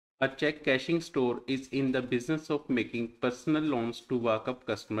A check cashing store is in the business of making personal loans to walk-up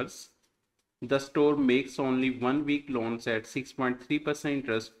customers. The store makes only 1 week loans at 6.3%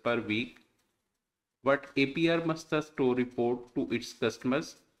 interest per week. What APR must the store report to its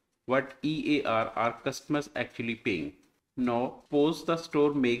customers? What EAR are customers actually paying? Now, suppose the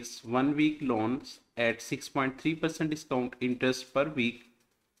store makes 1 week loans at 6.3% discount interest per week.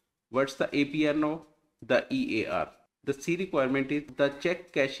 What's the APR now? The EAR. The C requirement is the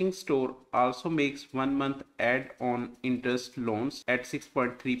check cashing store also makes 1 month add-on interest loans at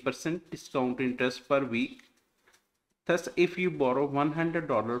 6.3% discount interest per week. Thus, if you borrow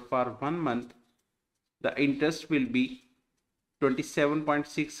 $100 for 1 month, the interest will be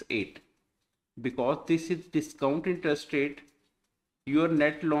 27.68. Because this is discount interest rate, your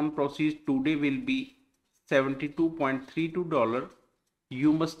net loan proceeds today will be $72.32.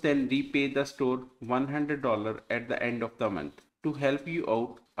 You must then repay the store $100 at the end of the month. To help you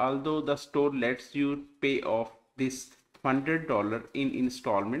out, although the store lets you pay off this $100 in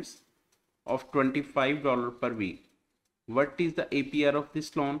installments of $25 per week. What is the APR of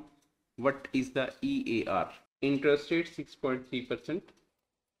this loan? What is the EAR? Interest rate 6.3%.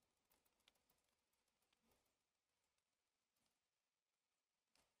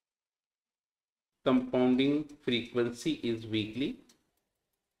 Compounding frequency is weekly.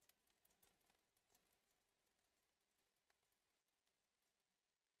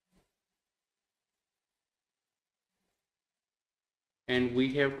 And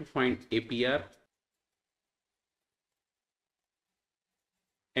we have to find APR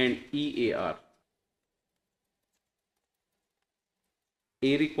and EAR.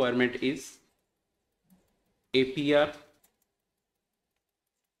 A requirement is APR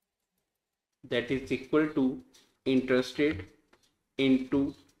that is equal to interest rate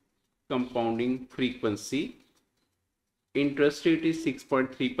into compounding frequency. Interest rate is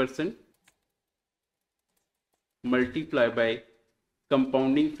 6.3% multiplied by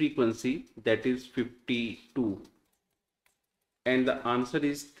compounding frequency, that is 52, and the answer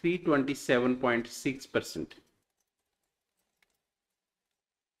is 327.6%.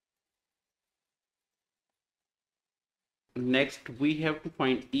 Next we have to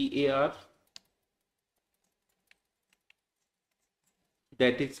find EAR,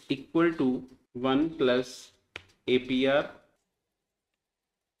 that is equal to 1 plus APR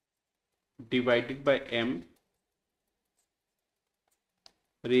divided by M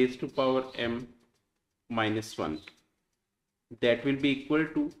raised to power M minus 1. That will be equal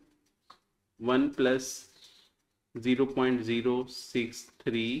to 1 plus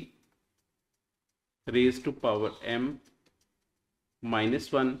 0.063 raised to power M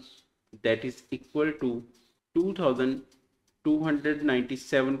minus 1, that is equal to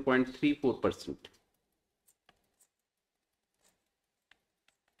 2297.34%.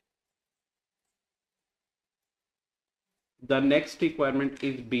 The next requirement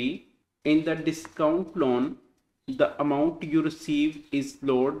is B. In the discount loan, the amount you receive is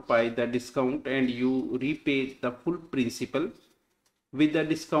lowered by the discount and you repay the full principal. With the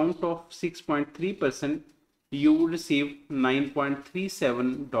discount of 6.3%, you will receive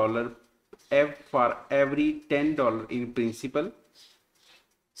 $9.37 for every $10 in principal.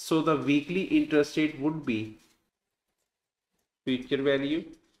 So the weekly interest rate would be future value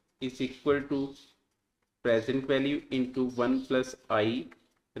is equal to present value into 1 plus I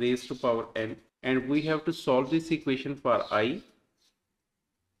raised to power n, and we have to solve this equation for I.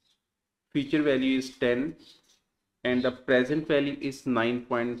 Future value is 10 and the present value is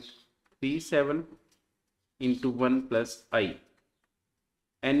 9.37 into 1 plus I.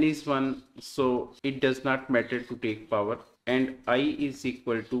 N is 1, so it does not matter to take power, and I is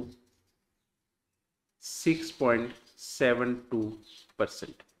equal to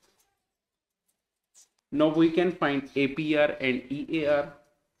 6.72%. Now we can find APR and EAR.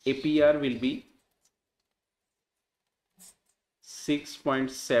 APR will be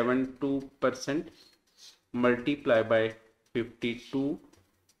 6.72% multiplied by 52,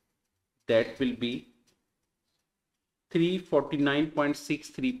 that will be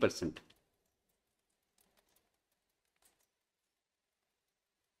 349.63%.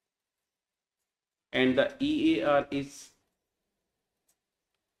 And the EAR is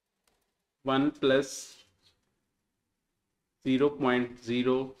 1 plus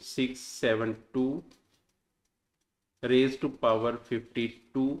 0.0672 raised to power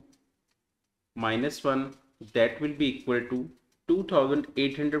 52 minus 1, that will be equal to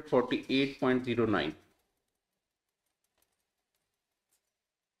 2848.09.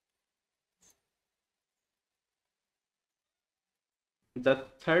 The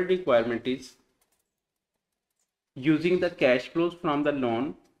third requirement is using the cash flows from the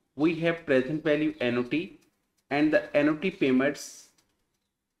loan, we have present value annuity and the annuity payments,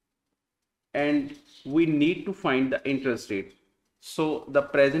 and we need to find the interest rate. So the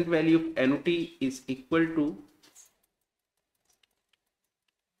present value of annuity is equal to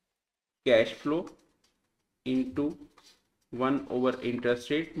cash flow into 1 over interest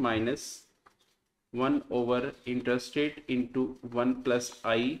rate minus 1 over interest rate into 1 plus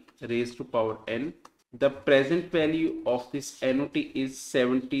I raised to power n. The present value of this annuity is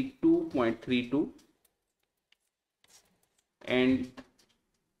 72.32 and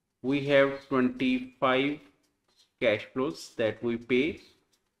we have 25 cash flows that we pay.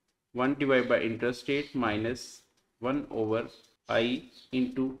 1 divided by interest rate minus 1 over I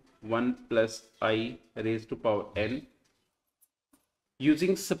into 1 plus I raised to power n.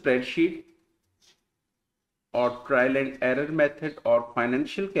 Using spreadsheet or trial and error method or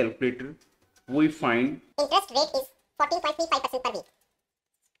financial calculator, we find interest rate is 14.35% per week.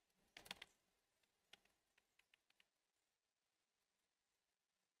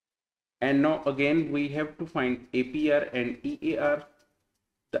 And now again we have to find APR and EAR.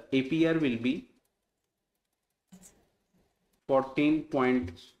 The APR will be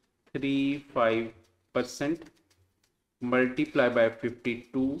 14.35% multiplied by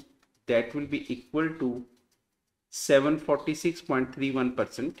 52, that will be equal to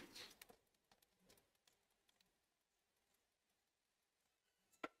 746.31%.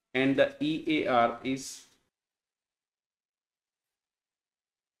 And the EAR is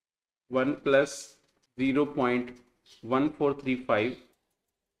 1 plus 0.1435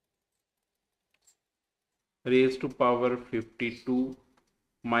 raised to power 52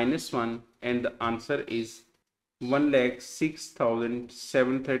 minus 1, and the answer is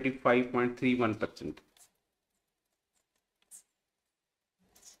 1,06,735.31%.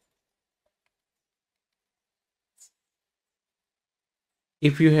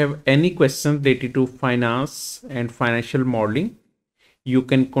 If you have any questions related to finance and financial modeling, you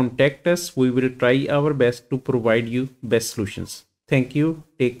can contact us. We will try our best to provide you best solutions. Thank you.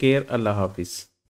 Take care. Allah Hafiz.